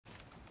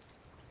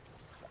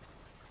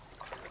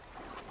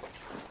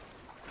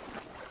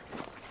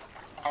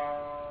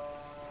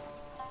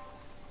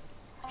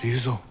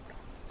Ryuzo.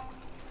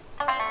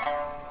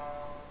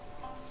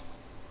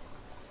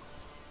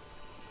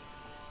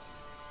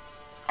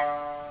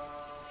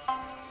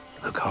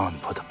 The Khan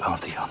put a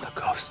bounty on the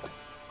ghost.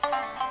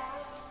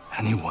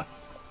 Anyone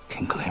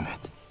can claim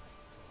it.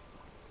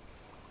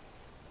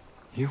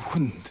 You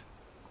wouldn't.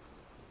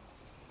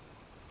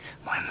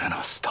 My men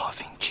are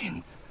starving,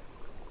 Jin.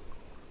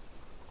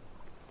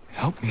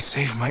 Help me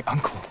save my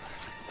uncle,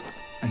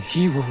 and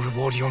he will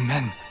reward your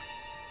men.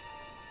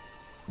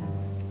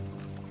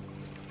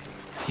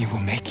 He will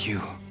make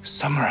you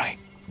samurai.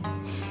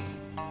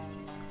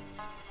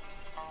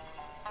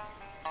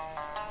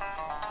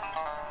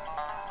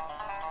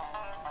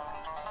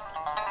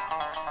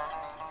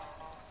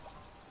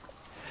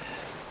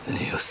 Then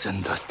he'll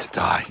send us to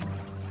die.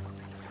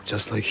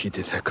 Just like he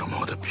did at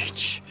Komoda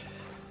Beach.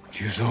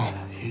 Ryuzo.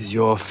 He's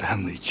your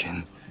family,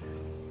 Jin.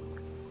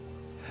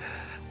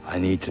 I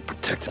need to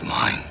protect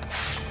mine.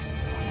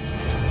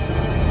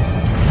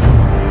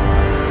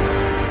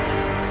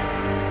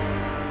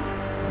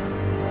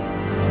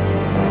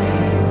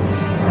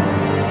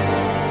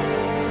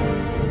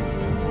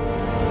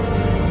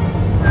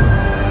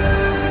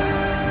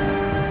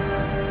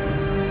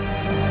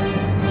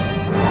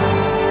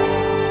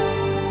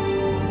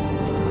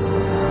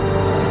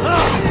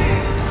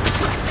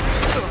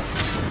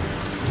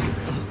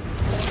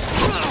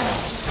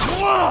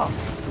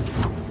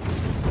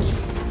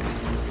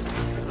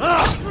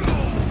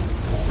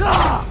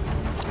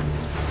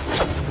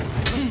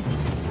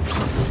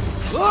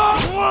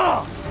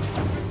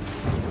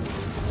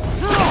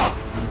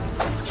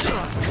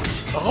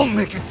 I'll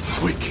make it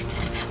quick.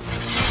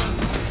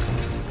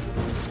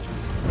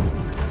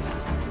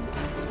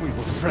 We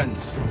were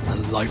friends A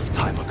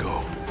lifetime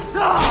ago.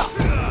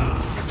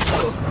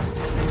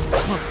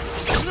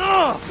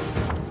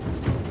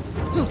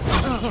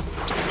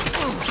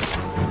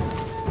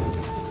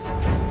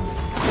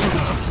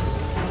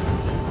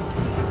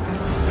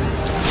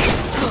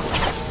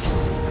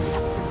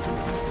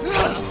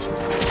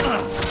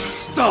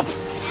 Stop!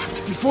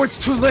 Before it's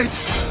too late!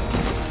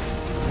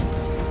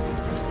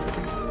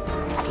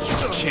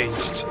 You've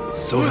changed.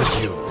 So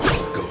have you,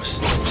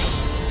 Ghost.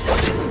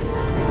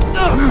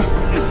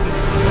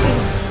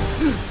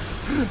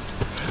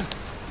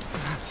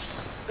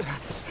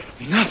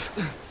 Enough!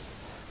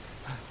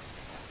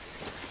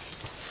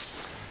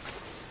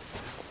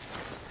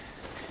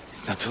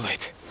 It's not too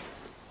late.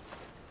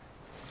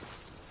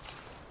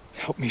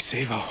 Help me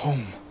save our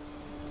home.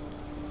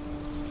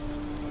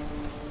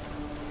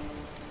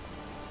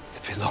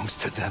 It belongs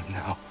to them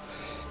now.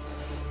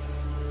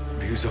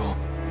 Ryuzo.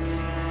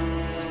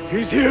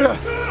 He's here!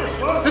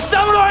 The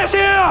samurai is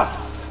here!